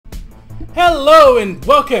Hello and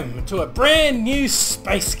welcome to a brand new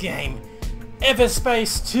space game,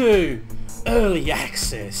 Everspace 2 Early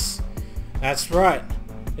Access. That's right,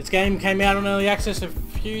 this game came out on Early Access a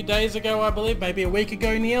few days ago, I believe, maybe a week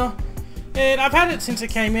ago now. And I've had it since it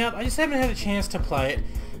came out, I just haven't had a chance to play it.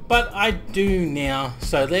 But I do now,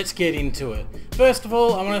 so let's get into it. First of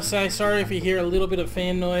all, I want to say sorry if you hear a little bit of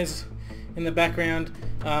fan noise in the background.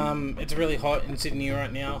 It's really hot in Sydney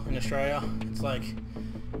right now in Australia. It's like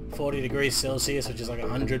 40 degrees Celsius, which is like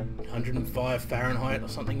 105 Fahrenheit or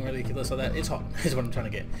something ridiculous like that. It's hot, is what I'm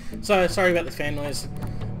trying to get. So, sorry about the fan noise.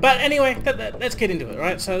 But anyway, let's get into it,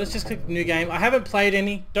 right? So let's just click new game. I haven't played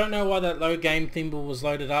any. Don't know why that load game thimble was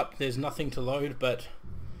loaded up. There's nothing to load, but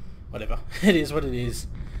whatever. It is what it is.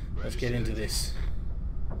 Let's get into this.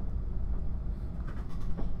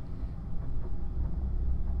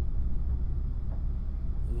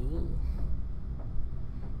 Ooh.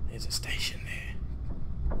 There's a station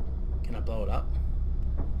there. Can I blow it up?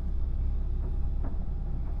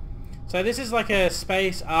 So this is like a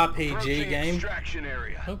space RPG game. Extraction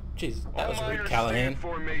area. Oh, jeez, that was rude, Callahan.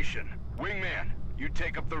 Formation. Wingman, you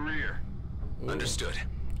take up the rear. Ooh. Understood.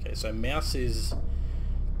 Okay, so mouse is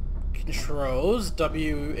controls.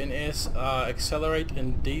 W and S are accelerate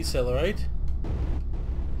and decelerate.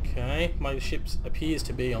 Okay, my ship appears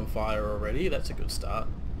to be on fire already. That's a good start.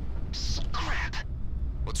 Crap.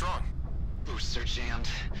 What's wrong? Boosts are jammed.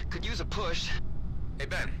 Could use a push. Hey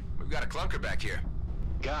Ben, we've got a clunker back here.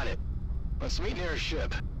 Got it. Let's meet near a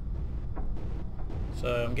ship.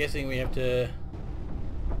 So I'm guessing we have to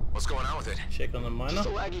What's going on with it? check on the miner. Just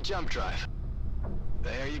a laggy jump drive.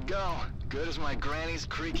 There you go. Good as my granny's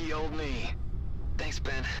creaky old knee. Thanks,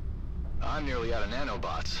 Ben. I'm nearly out of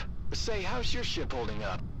nanobots. Say, how's your ship holding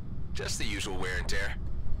up? Just the usual wear and tear.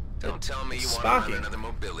 Don't tell me you want to Sparking. run another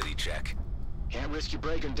mobility check. Can't risk you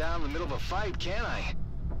breaking down in the middle of a fight, can I?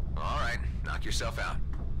 Alright, knock yourself out.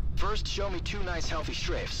 First, show me two nice healthy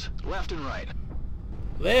strafes. Left and right.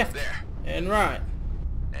 Left There. and right.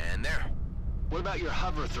 And there. What about your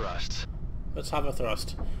hover thrusts? Let's hover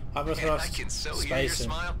thrust. Hover Man, thrust. I can so hear your spacing.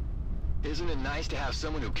 smile. Isn't it nice to have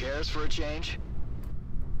someone who cares for a change?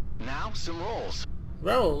 Now, some rolls.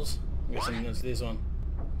 Rolls. I'm guessing One. that's this one.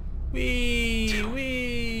 Wee Two.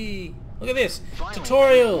 wee. Look at this. Finally,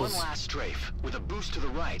 Tutorials. one last strafe with a boost to the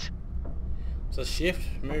right. So shift,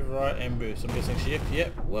 move right, and boost. I'm guessing shift.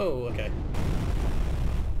 Yep. Whoa. Okay.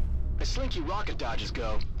 As slinky rocket dodges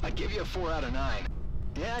go, I'd give you a 4 out of 9.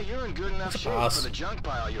 Yeah, you're in good enough That's a shape pass. for the junk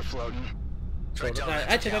pile you're floating. Try No, telling that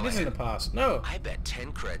to actually, that Callahan. isn't a pass. No. I bet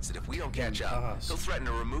 10 creds that if we don't catch up, Pass. he'll threaten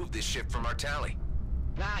to remove this ship from our tally.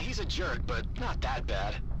 Nah, he's a jerk, but not that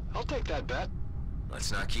bad. I'll take that bet.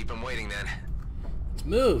 Let's not keep him waiting then. Let's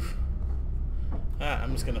move.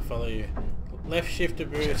 I'm just gonna follow you. Left shift to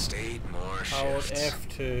boost. Just 8 more Hold shifts. F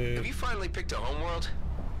to Have you finally picked a homeworld?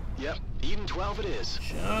 Yep, Eden 12 it is.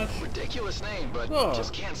 charge. Ridiculous name, but Whoa.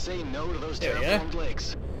 just can't say no to those There we go. terraformed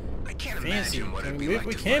lakes. I can't Fancy. imagine what Can it'd we be move? like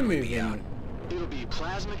We to can finally move be out. in. It'll be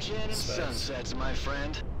plasma gin and Space. sunsets, my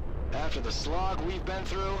friend. After the slog we've been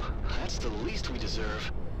through, that's the least we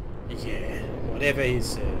deserve. Yeah. Whatever he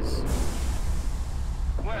says.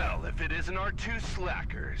 Well, if it isn't our two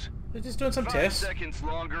slackers. They're just doing some 5 tests. seconds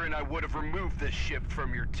longer and I would have removed this ship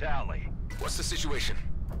from your tally. What's the situation?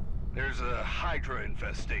 There's a Hydra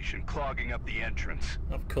infestation clogging up the entrance.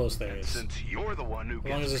 Of course there And is. since you're the one who As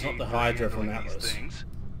long gets as it's not paid the for Hydra from handling these Atlas. things,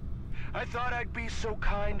 I thought I'd be so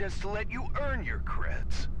kind as to let you earn your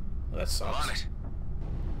creds. Well, that I'm on sucks. it.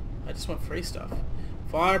 I just want free stuff.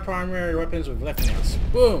 Fire primary weapons with left mouse.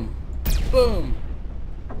 Boom! Boom!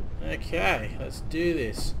 Okay, let's do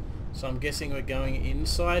this. So I'm guessing we're going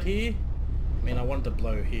inside here. I mean, I wanted to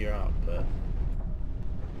blow here up, but...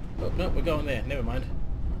 Oh, no, we're going there. Never mind.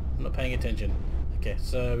 I'm not paying attention. Okay,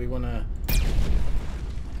 so we want to...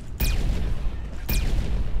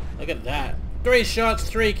 Look at that. 3 shots,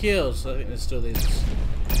 3 kills. I think there's still these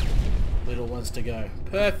little ones to go.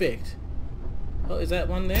 Perfect. Oh, is that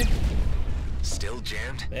one there? Still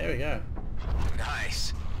jammed? There we go.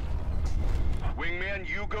 Nice. Wingman,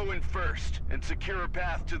 you go in first and secure a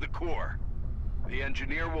path to the core. The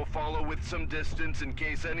engineer will follow with some distance in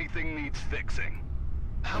case anything needs fixing.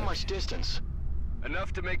 How much distance?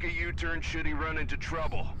 Enough to make a U-turn should he run into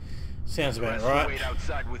trouble. Sounds The about rest will right. wait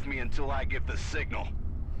outside with me until I give the signal.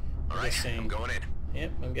 Alright, Guessing. I'm going in.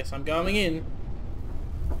 Yep, I guess I'm going in.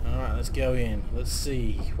 Alright, let's go in. Let's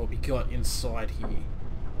see what we got inside here.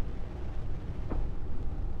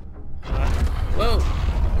 Alright. Whoa!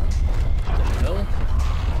 What the hell?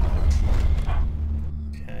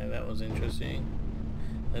 Okay, that was interesting.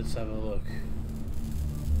 Let's have a look.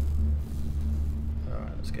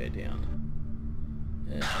 Alright, let's go down.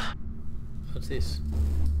 Yeah. What's this?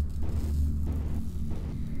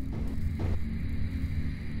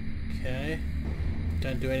 Okay.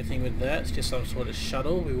 Don't do anything with that. It's just some sort of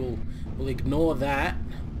shuttle. We'll ignore that.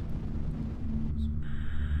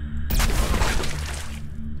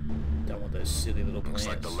 Don't want those silly little plants.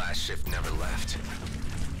 Looks like the last shift never left.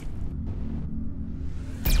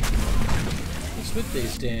 What's with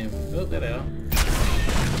these damn... Oh, there they are.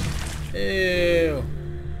 Ew.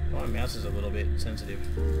 My mouse is a little bit sensitive.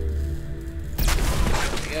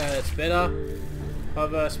 Yeah, that's better.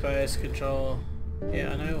 Hover, space, control.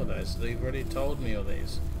 Yeah, I know all those. They've already told me all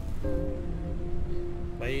these.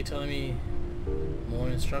 Why are you telling me more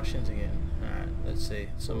instructions again? Alright, let's see.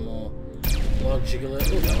 Some more logical... Ooh,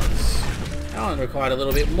 that one required a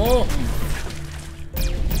little bit more.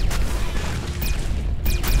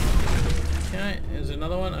 Okay, there's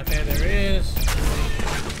another one. Okay, there is.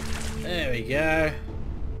 There we go.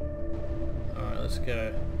 Alright, let's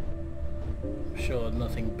go. I'm sure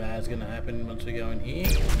nothing bad's gonna happen once we go in here.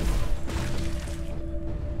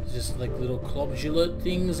 There's just like little globulate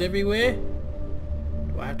things everywhere.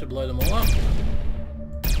 Do I have to blow them all up?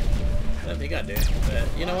 I don't think I do, but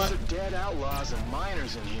you know what? Lots of dead outlaws and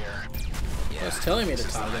miners in here. Yeah, It's telling me to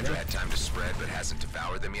since the target Hydra them. had time to spread but hasn't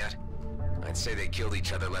devoured them yet. I'd say they killed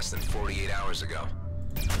each other less than 48 hours ago.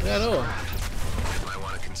 At all. Might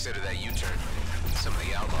want to consider that U-turn. Some of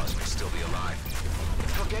the outlaws may still be alive.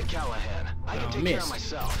 Forget Callahan. I can take care of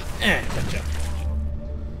myself. Gotcha.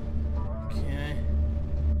 Okay.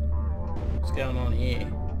 What's going on here?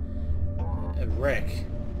 A wreck.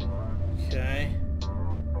 Okay.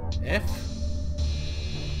 F?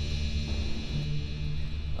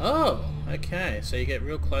 Oh, okay. So you get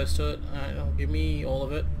real close to it. Alright, give me all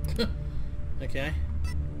of it. Okay.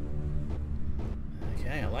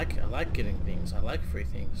 Okay, I like getting things. I like free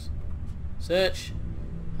things. Search.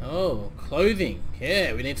 Oh, clothing.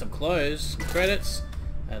 Yeah, we need some clothes. Some credits.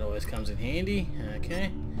 That always comes in handy.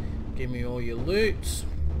 Okay. Give me all your loot.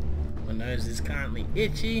 My nose is currently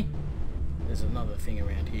itchy. There's another thing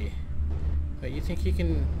around here. But you think you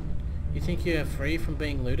can... You think you're free from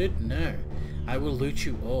being looted? No. I will loot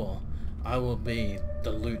you all. I will be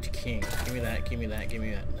the loot king. Give me that, give me that, give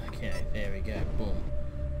me that. Okay, there we go. Boom.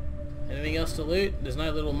 Anything else to loot? There's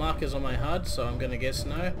no little markers on my HUD, so I'm gonna guess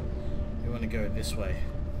no. We want to go this way.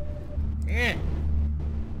 Yeah.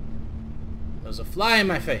 There's a fly in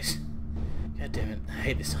my face. God damn it. I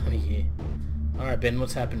hate this time of year. Alright, Ben,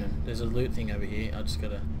 what's happening? There's a loot thing over here.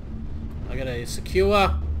 I gotta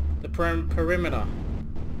secure the perimeter.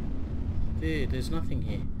 There's nothing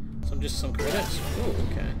here. Just some credits. Oh,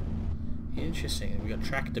 okay. Interesting. We got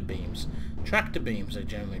tractor beams. Tractor beams are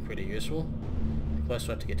generally pretty useful. How close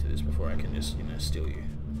do I have to get to this before I can just, steal you?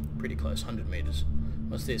 Pretty close. 100 meters.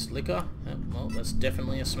 What's this? Liquor? Oh, well, that's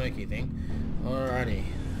definitely a smoky thing. Alrighty.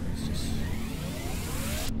 Let's just...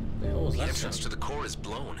 What the hell was The that entrance sound? to the core is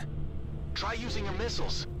blown. Try using your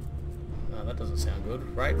missiles. Oh, that doesn't sound good.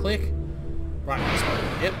 Right click. Right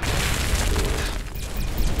click. Yep.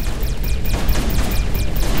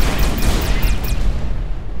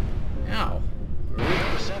 Ow.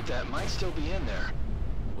 Percent that might still be in there.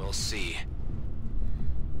 We'll see.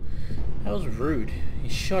 That was rude. He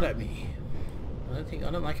shot at me. I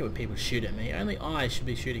don't like it when people shoot at me. Only I should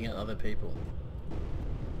be shooting at other people.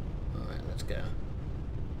 Alright, let's go.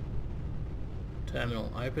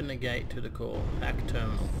 Terminal. Open the gate to the core. Hack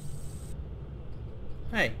terminal.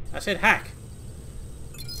 Hey, I said hack.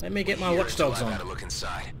 Let me get my watchdogs on. I've got to look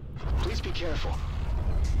inside. Please be careful.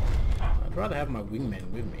 I'd rather have my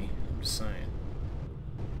wingman with me. I'm just saying.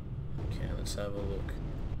 Okay, let's have a look.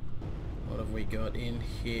 What have we got in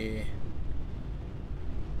here?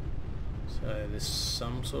 So there's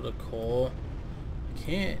some sort of core. I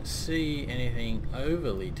can't see anything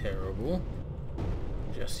overly terrible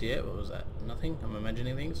just yet. What was that? Nothing? I'm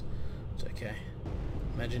imagining things? It's okay.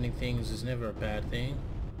 Imagining things is never a bad thing.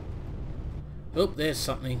 Oh, there's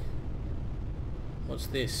something. What's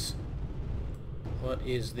this? What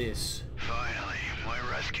is this? Finally, my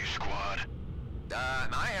rescue squad.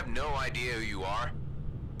 I have no idea who you are.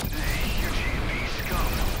 Hey, you're GMP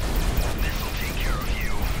scum. This'll take care of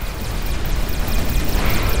you.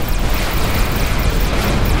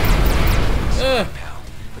 Ugh! Pal,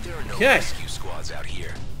 but there are no Okay. rescue squads out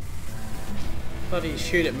here. Bloody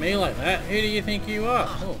shoot at me like that. Who do you think you are?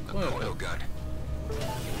 Oh, A cool. coil gun.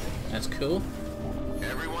 That's cool.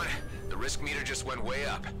 Everyone, the risk meter just went way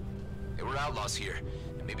up. There were outlaws here,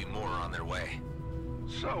 and maybe more are on their way.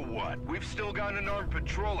 So what? We've still got an armed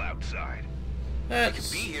patrol outside. They could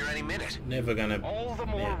That's be here any minute. never gonna... All the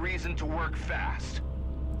more Yeah. reason to work fast.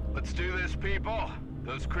 Let's do this, people.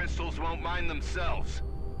 Those crystals won't mind themselves.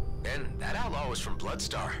 And that outlaw was from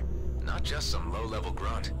Bloodstar. Not just some low-level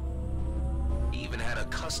grunt. He even had a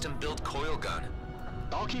custom-built coil gun.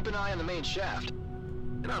 I'll keep an eye on the main shaft.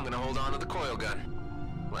 And I'm gonna hold on to the coil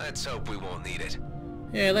gun. Let's hope we won't need it.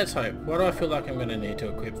 Yeah, let's hope. What do I feel like I'm going to need to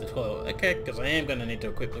equip the coil? Okay, because I am going to need to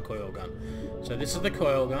equip the coil gun. So this is the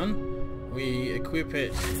coil gun. We equip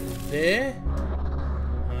it there.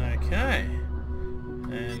 Okay.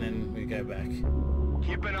 And then we go back.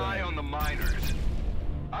 Keep an eye on the miners.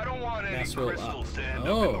 I don't want any Mouse wheel crystals up. to end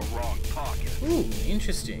Oh. up in the wrong pocket. Ooh,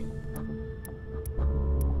 interesting.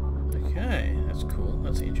 Okay, that's cool.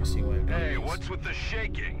 That's an interesting way of doing Hey, this. what's with the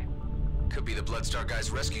shaking? Could be the Bloodstar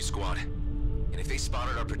guys' rescue squad. And if they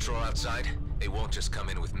spotted our patrol outside, they won't just come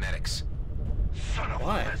in with medics. Son of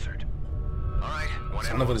Why? a lizard. Alright, want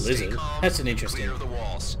Son of a everyone to stay lizard? calm, That's an interesting- clear of the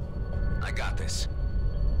walls. I got this.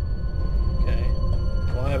 Okay.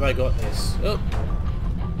 Why have I got this? Oh!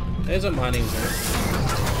 There's a mining zone.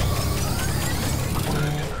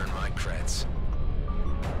 Earn my creds.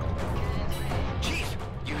 Chief,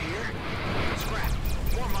 you here? Scrap.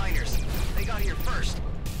 More miners. They got here first.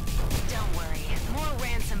 Don't worry. More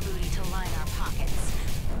ransom booty to line our pockets.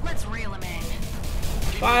 Let's reel them in.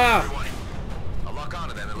 Fire! Everyone. I'll lock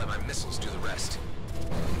onto them and let my missiles do the rest.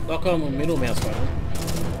 Lock on with middle mouse button.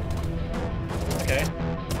 Okay.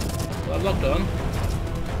 Well, I've locked on.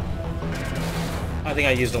 I think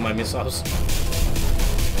I used all my missiles.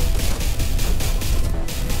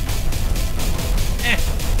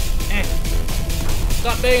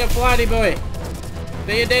 Stop being a flighty boy.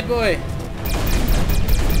 Be a dead boy.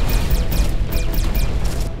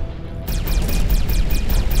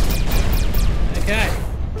 Okay.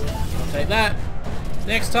 I'll take that.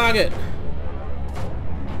 Next target.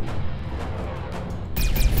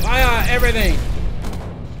 Fire everything!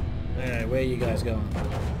 Alright, where are you guys going?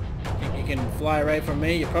 Think you can fly away from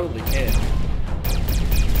me? You probably can.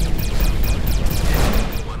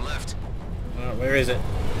 One left. Alright, where is it?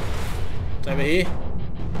 It's over here.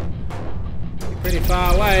 You're pretty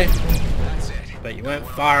far away, That's it. but you weren't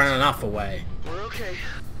far enough away. We're okay.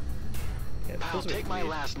 Yeah, that I'll feels a bit take my weird.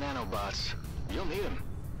 last nanobots. You'll need them.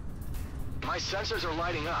 My sensors are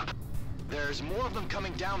lighting up. There's more of them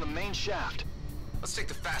coming down the main shaft. Let's take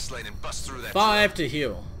the fast lane and bust through that. 5 to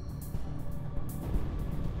heal.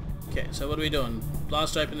 Okay, so what are we doing?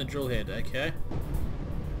 Blast open the drill head, okay.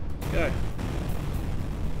 Go.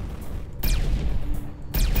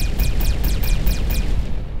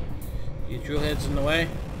 Your drill head's in the way.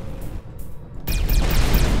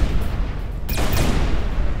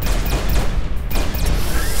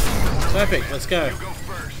 Perfect, let's go. You go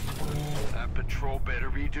first. That patrol better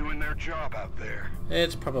be doing their job out there.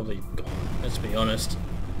 It's probably gone, let's be honest.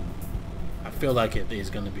 I feel like it is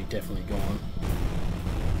going to be definitely gone.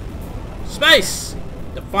 Space!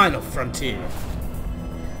 The final frontier.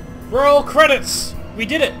 Roll credits! We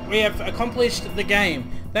did it! We have accomplished the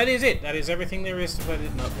game. That is it. That is everything there is to play.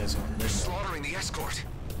 No, there's one. They're slaughtering the escort.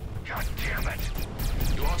 God damn it.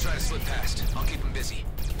 You all try to slip past. I'll keep them busy.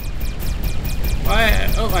 I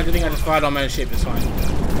think I just fired on my own ship. It's fine.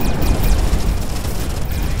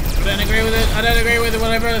 I don't agree with it. I don't agree with it.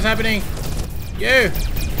 Whatever is happening. You!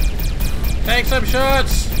 Take some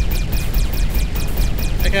shots!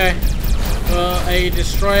 Okay. Well, a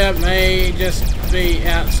destroyer may just be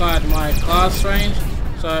outside my class range.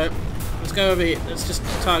 So, let's go over here. Let's just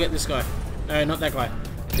target this guy. No, not that guy.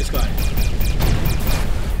 This guy.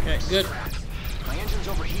 Okay, good. Crap. My engine's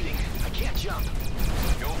overheating. I can't jump.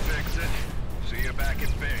 You'll fix it. See you back at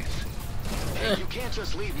base. Hey, you can't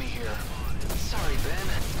just leave me here. Sorry, Ben.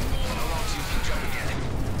 How long till you can jump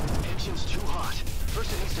again? Engine's too hot.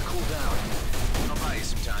 First it needs to cool down. I'll buy you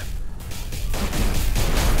some time.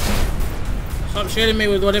 Stop shooting me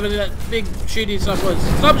with whatever that big shooty stuff was.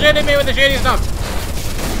 Stop shooting me with the shooty stuff!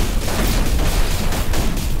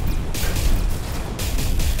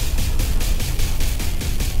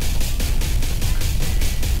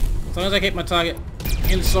 As long as I keep my target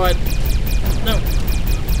inside. No.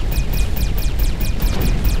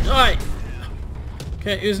 Die!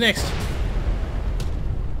 Okay, who's next?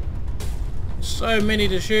 So many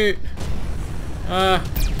to shoot.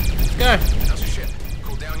 Let's go. How's your ship?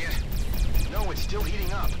 Cooled down yet? No, it's still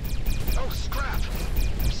heating up. Oh, scrap!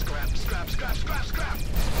 Scrap!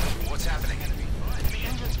 What's happening? The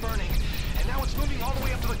engine's burning, and now it's moving all the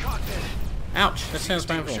way up to the cockpit. Ouch, that sounds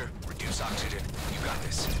painful. Sure. Reduce oxygen. You got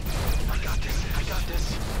this. I got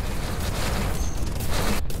this.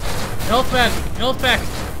 Health back! Health back!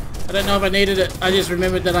 I don't know if I needed it. I just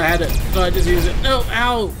remembered that I had it, so I just used it. No!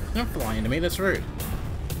 Ow! Don't fly into me, that's rude.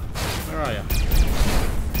 Where are you?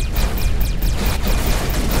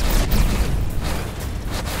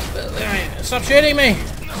 Stop shooting me!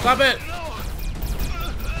 Stop it!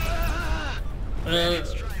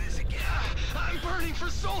 Let's try this again. I'm burning for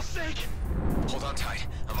soul's sake. Hold on tight.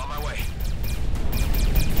 I'm on my way.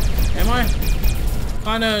 Am I?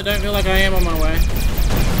 Kinda don't feel like I am on my way.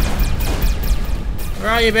 Where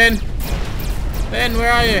are you, Ben? Ben,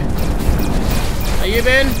 where are you? Are you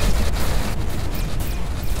Ben?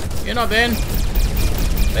 You're not Ben.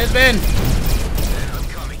 Where's Ben? I'm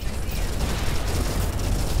coming.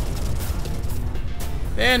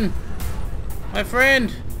 Ben! My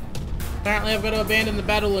friend! Apparently I've got to abandon the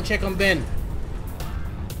battle and check on Ben.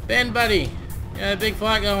 Ben, buddy! Yeah, a big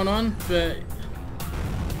fight going on, but...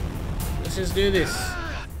 let's just do this.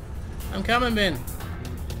 I'm coming, Ben.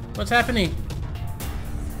 What's happening?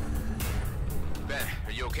 Ben,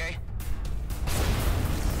 are you okay?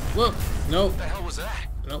 Look! Nope. What the hell was that?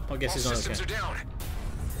 Nope, I guess he's All not systems okay. are down.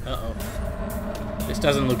 Uh-oh. This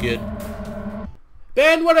doesn't look good.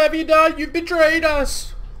 Ben, what have you done? You've betrayed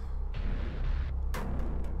us!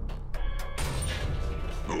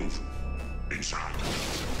 Move. Inside.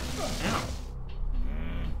 Ow.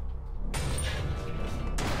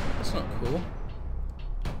 That's not cool.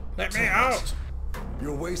 Let me out!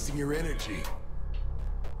 You're wasting your energy.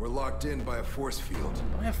 We're locked in by a force field.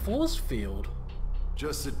 By a force field?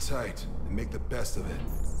 Just sit tight and make the best of it.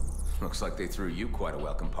 Looks like they threw you quite a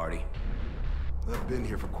welcome party. I've been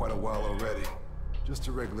here for quite a while already. Just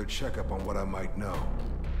a regular checkup on what I might know.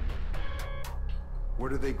 Where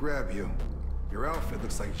did they grab you? Your outfit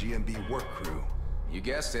looks like GMB work crew. You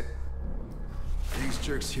guessed it. These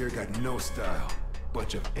jerks here got no style.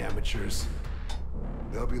 Bunch of amateurs.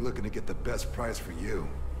 They'll be looking to get the best price for you.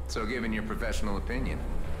 So given your professional opinion,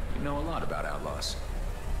 you know a lot about outlaws.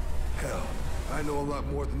 Hell, I know a lot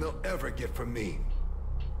more than they'll ever get from me.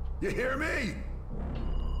 You hear me?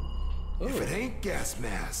 Ooh. If it ain't Gas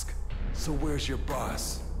Mask, so where's your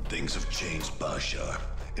boss? Things have changed, Bashar.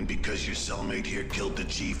 And because your cellmate here killed the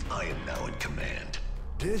chief, I am now in command.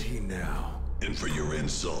 Did he now? And for your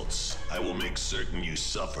insults, I will make certain you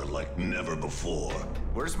suffer like never before.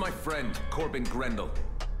 Where's my friend, Corbin Grendel?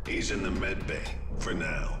 He's in the med bay, for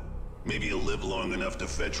now. Maybe he'll live long enough to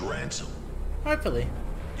fetch ransom. Hopefully.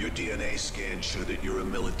 Your DNA scan showed that you're a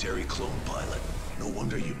military clone pilot. No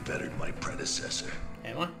wonder you bettered my predecessor.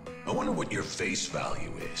 Am I? I wonder what your face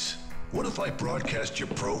value is. What if I broadcast your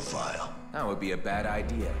profile? That would be a bad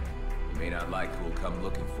idea. You may not like who will come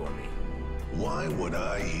looking for me. Why would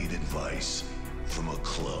I heed advice from a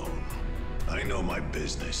clone? I know my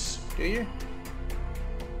business. Do you?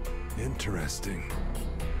 Interesting.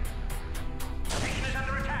 Station is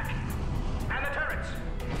under attack. And the turrets.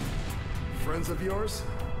 Friends of yours?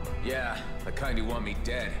 Yeah, the kind who want me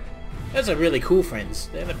dead. Those are really cool friends.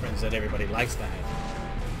 They're the friends that everybody likes to have.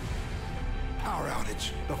 Power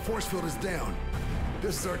outage. The force field is down.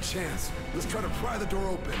 This is our chance. Let's try to pry the door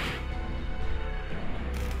open.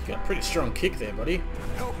 You got a pretty strong kick there, buddy.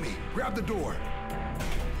 Help me. Grab the door.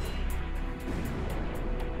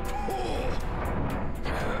 Oh.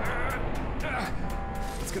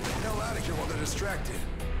 Let's get the hell out of here while they're distracted.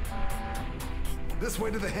 This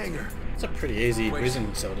way to the hangar. It's a pretty easy Wait,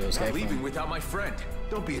 prison cell to I'm escape leaving from. without my friend.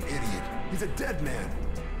 Don't be an idiot. He's a dead man.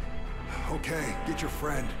 Okay, get your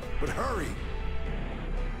friend, but hurry.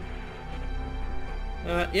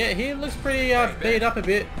 Yeah, he looks pretty Hey, beat Ben. up a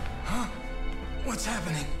bit. Huh? What's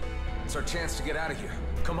happening? It's our chance to get out of here.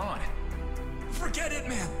 Come on. Forget it,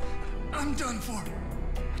 man. I'm done for.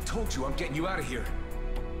 I told you I'm getting you out of here.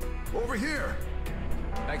 Over here.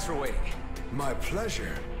 Thanks for waiting. My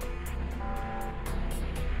pleasure.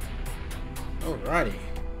 Alrighty.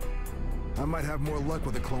 I might have more luck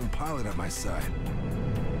with a clone pilot at my side.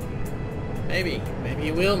 Maybe. Maybe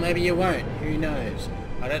you will, maybe you won't. Who knows?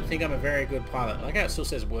 I don't think I'm a very good pilot. I like how it still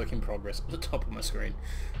says work in progress at the top of my screen.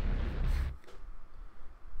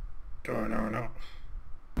 No.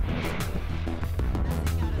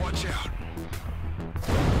 Watch out.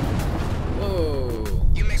 Whoa.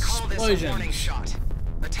 You may call this a Explosions. warning shot.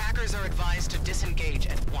 Attackers are advised to disengage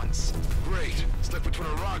at once. Great. Stuck between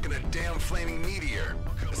a rock and a damn flaming meteor.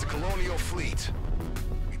 It's a colonial fleet.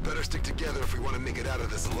 We better stick together if we want to make it out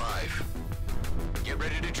of this alive. Get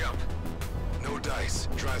ready to jump. No dice.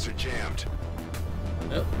 Drives are jammed.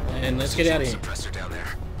 Oh, and let's get out of here. Suppressor down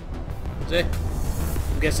there. See?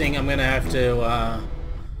 I'm guessing I'm gonna have to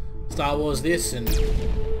Star Wars this and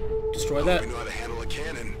destroy that. We know how to handle a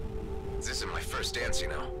cannon. This isn't my first dance, you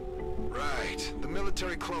know. Right. The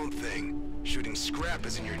military clone thing. Shooting scrap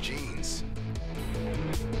is in your genes.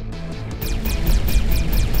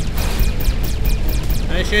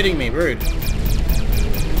 No shooting me, rude.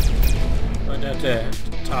 Don't have to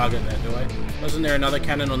target that, do I? Wasn't there another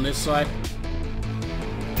cannon on this side?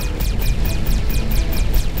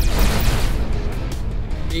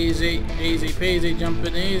 Easy, easy peasy,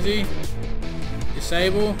 jumping easy.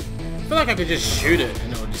 Disable. I feel like I could just shoot it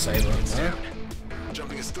and it would disable it, no?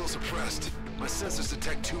 Jumping is still suppressed. My sensors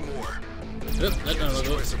detect 2 more. Oop, that don't look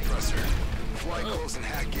Destroy good. suppressor. Fly close and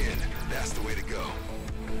hack in. That's the way to go.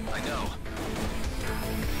 I know.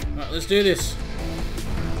 Alright, let's do this.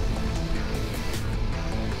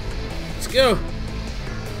 Let's go.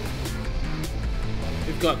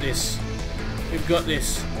 We've got this. We've got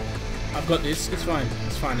this. I've got this. It's fine.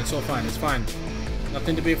 It's fine. It's all fine. It's fine.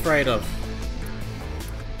 Nothing to be afraid of.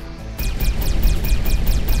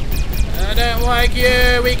 I don't like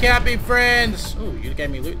you. We can't be friends. Oh, you gave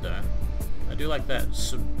me loot though. I do like that.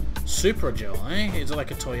 Super gel, eh? Is it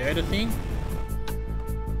like a Toyota thing?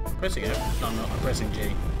 I'm pressing F. No, I'm not. I'm pressing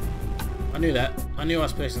G. I knew that. I knew I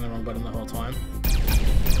was pressing the wrong button the whole time.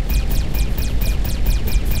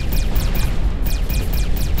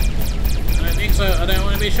 I don't think so. I don't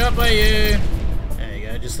want to be shot by you. There you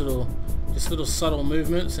go. Just little subtle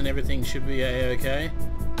movements, and everything should be okay.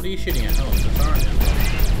 What are you shooting at? Oh, it's a turret now.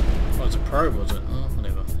 Oh, it's a probe, was it? Oh,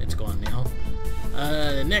 whatever. It's gone now.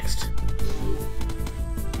 Next.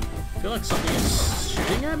 I feel like something is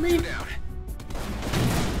shooting at me.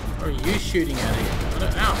 Or are you shooting at it? I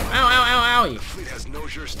don't, ow! Ow! Ow! Ow! Owie! The fleet has no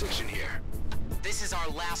jurisdiction here. This is our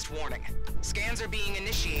last warning. Scans are being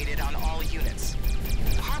initiated on all units.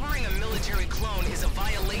 Harboring a military clone is a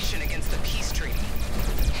violation against the peace treaty.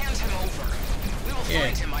 Hand him over. We will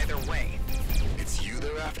find him either way. It's you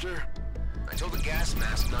they're after? I told the gas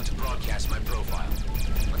mask not to broadcast my profile.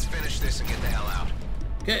 Let's finish this and get the hell out.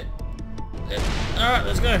 Okay. Alright,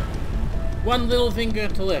 let's go. One little finger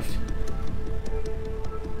to left.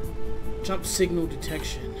 Jump signal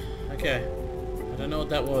detection. Okay. I don't know what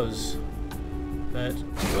that was. But...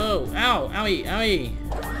 Whoa! Ow! Owie! Owie!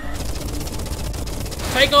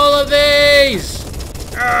 Take all of these!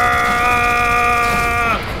 Ah!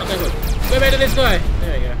 Not that good. Go back to this guy!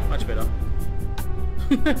 There we go. Much better.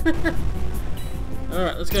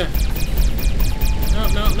 Alright, let's go. No,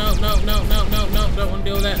 no, no, no, no, no, no, no. Don't want to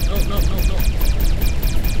deal with that. No, no, no, no.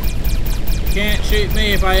 You can't shoot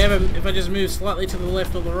me if I just move slightly to the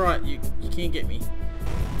left or the right. You can't get me.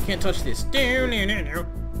 You can't touch this. Give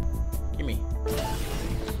me.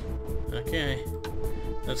 Okay.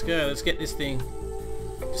 Let's go. Let's get this thing.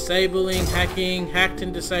 Disabling, hacking, hacked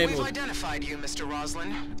and disabled. We've identified you, Mr.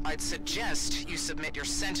 Roslin. I'd suggest you submit your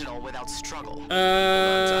sentinel without struggle.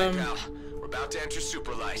 Time, pal. We're about to enter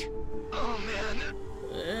super light. Oh man.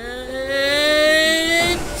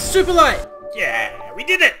 Super light. Yeah, we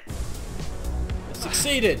did it. We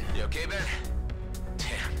succeeded. You okay, Ben?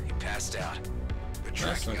 Damn, he passed out. They're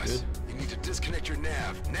That's tracking not us. good. You need to disconnect your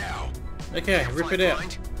nav, now. Okay, rip it out.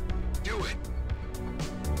 Blind? Do it.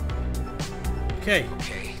 Okay.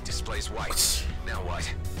 Okay, display's white. Now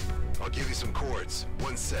what? I'll give you some chords.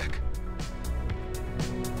 1 sec.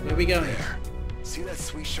 Where are we going? There. See that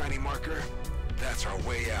sweet shiny marker? That's our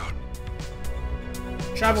way out.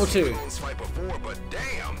 Travel to. Clones fight before, but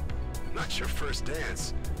damn! Not your first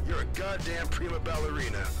dance. You're a goddamn prima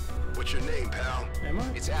ballerina. What's your name, pal? Am I?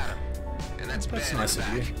 It's Adam. And that's Ben in nice the of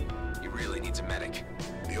back. He really needs a medic.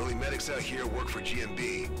 The only medics out here work for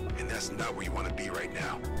GMB, and that's not where you want to be right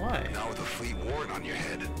now. Why? Now with a fleet warrant on your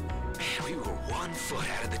head. Man, we were 1 foot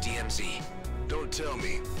out of the DMZ. Don't tell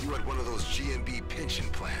me you had one of those GMB pension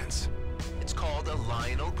plans. It's called a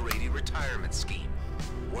Lionel Grady retirement scheme.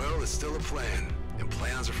 Well, it's still a plan, and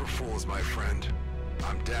plans are for fools, my friend.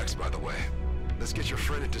 I'm Dax, by the way. Let's get your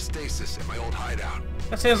friend into stasis at my old hideout.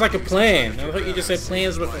 That sounds like a plan. I thought you just said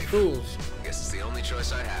plans were for fools. Guess it's the only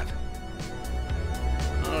choice I have.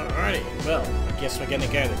 Alrighty, well, I guess we're gonna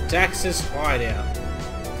go to Dax's hideout.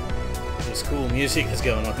 This cool music that's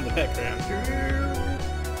going on in the background.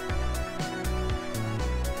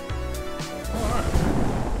 Alright.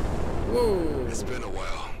 Whoa. It's been a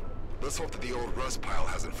while. Let's hope that the old rust pile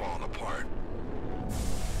hasn't fallen apart.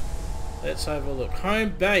 Let's have a look.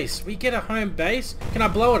 Home base. We get a home base? Can I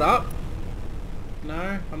blow it up?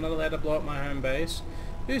 No, I'm not allowed to blow up my home base.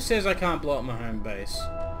 Who says I can't blow up my home base?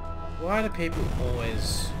 Why do people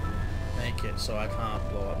always make it so I can't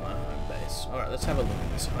blow up my home base? Alright, let's have a look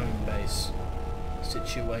at this home base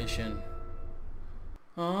situation.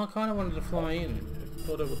 Oh, I kind of wanted to fly in.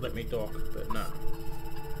 Thought it would let me dock, but no.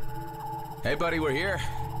 Hey buddy, we're here.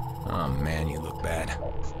 Oh man, you look bad.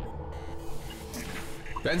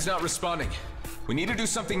 Ben's not responding. We need to do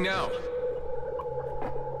something now.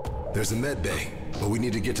 There's a med bay, but we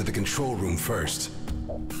need to get to the control room first.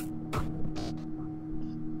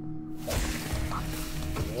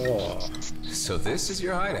 Oh. So this is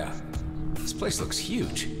your hideout. This place looks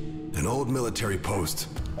huge. An old military post,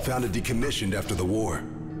 found and decommissioned after the war.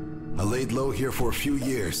 I laid low here for a few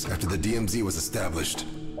years after the DMZ was established.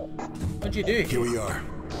 What'd you do? Here we are.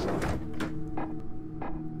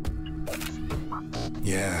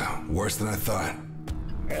 Yeah, worse than I thought.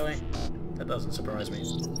 Really? That doesn't surprise me.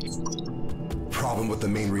 Problem with the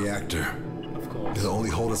main reactor. Of course. It'll only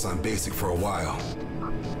hold us on basic for a while.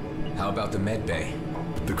 How about the med bay?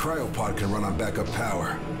 The cryopod can run on backup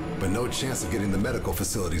power, but no chance of getting the medical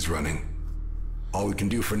facilities running. All we can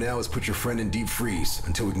do for now is put your friend in deep freeze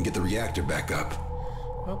until we can get the reactor back up.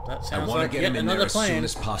 Well, that I sounds want like to get yet him in there another as plan. soon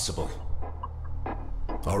as possible.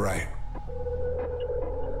 All right.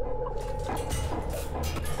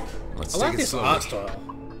 Let's I take like it this slowly. art style.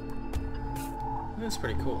 That's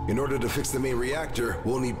pretty cool. In order to fix the main reactor,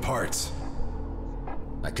 we'll need parts.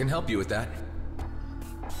 I can help you with that.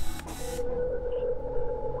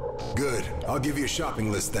 Good. I'll give you a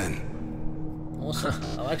shopping list then. Awesome.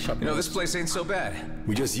 I like shopping. You know, this place ain't so bad.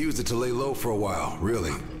 We just used it to lay low for a while,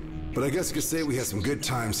 really. But I guess you could say we had some good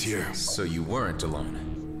times here. So you weren't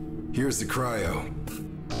alone. Here's the cryo.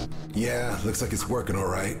 Yeah, looks like it's working all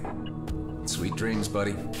right. Sweet dreams,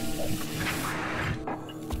 buddy.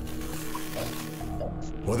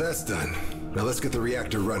 Well, that's done. Now let's get the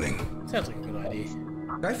reactor running. Sounds like a good idea.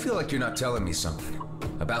 I feel like you're not telling me something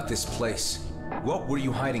about this place. What were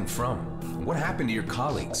you hiding from? What happened to your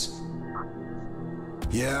colleagues?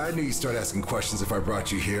 Yeah, I knew you'd start asking questions if I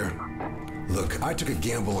brought you here. Look, I took a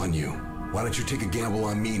gamble on you. Why don't you take a gamble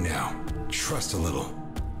on me now? Trust a little.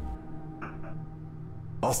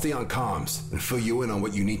 I'll stay on comms and fill you in on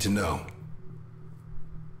what you need to know.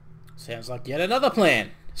 Sounds like yet another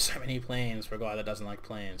plan. So many plans for a guy that doesn't like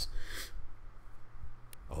plans.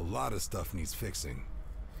 A lot of stuff needs fixing.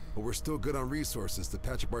 But we're still good on resources to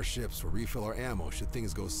patch up our ships or refill our ammo should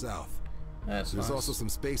things go south. That's There's nice. also some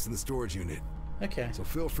space in the storage unit. Okay. So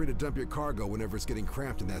feel free to dump your cargo whenever it's getting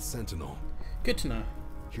cramped in that Sentinel. Good to know.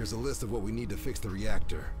 Here's a list of what we need to fix the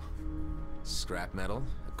reactor. Scrap metal,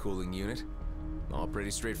 a cooling unit. All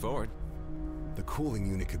pretty straightforward. The cooling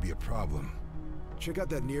unit could be a problem. Check out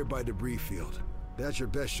that nearby debris field. That's your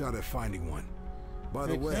best shot at finding one. By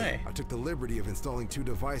the way, Okay. I took the liberty of installing 2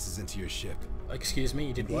 devices into your ship. Excuse me,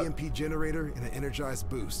 you did An what? EMP generator and an energized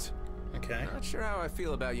boost. Okay. Not sure how I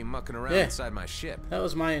feel about you mucking around Yeah. inside my ship. That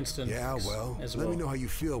was my instant Yeah, well, as let well. me know how you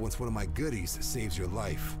feel once one of my goodies saves your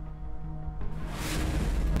life.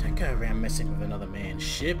 Don't go around messing with another man's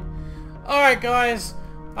ship. Alright guys,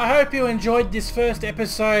 I hope you enjoyed this first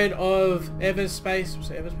episode of Everspace.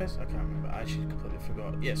 Was it Everspace? I can't remember. I actually completely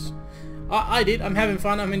forgot. Yes. I did. I'm having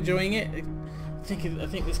fun. I'm enjoying it. I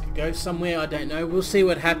think this could go somewhere. I don't know. We'll see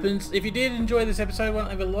what happens. If you did enjoy this episode, want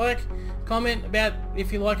to leave a like, comment about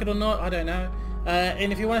if you like it or not. I don't know.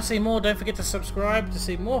 And if you want to see more, don't forget to subscribe to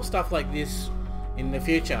see more stuff like this in the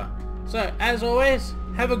future. So, as always,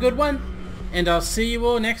 have a good one, and I'll see you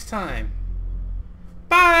all next time.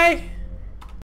 Bye!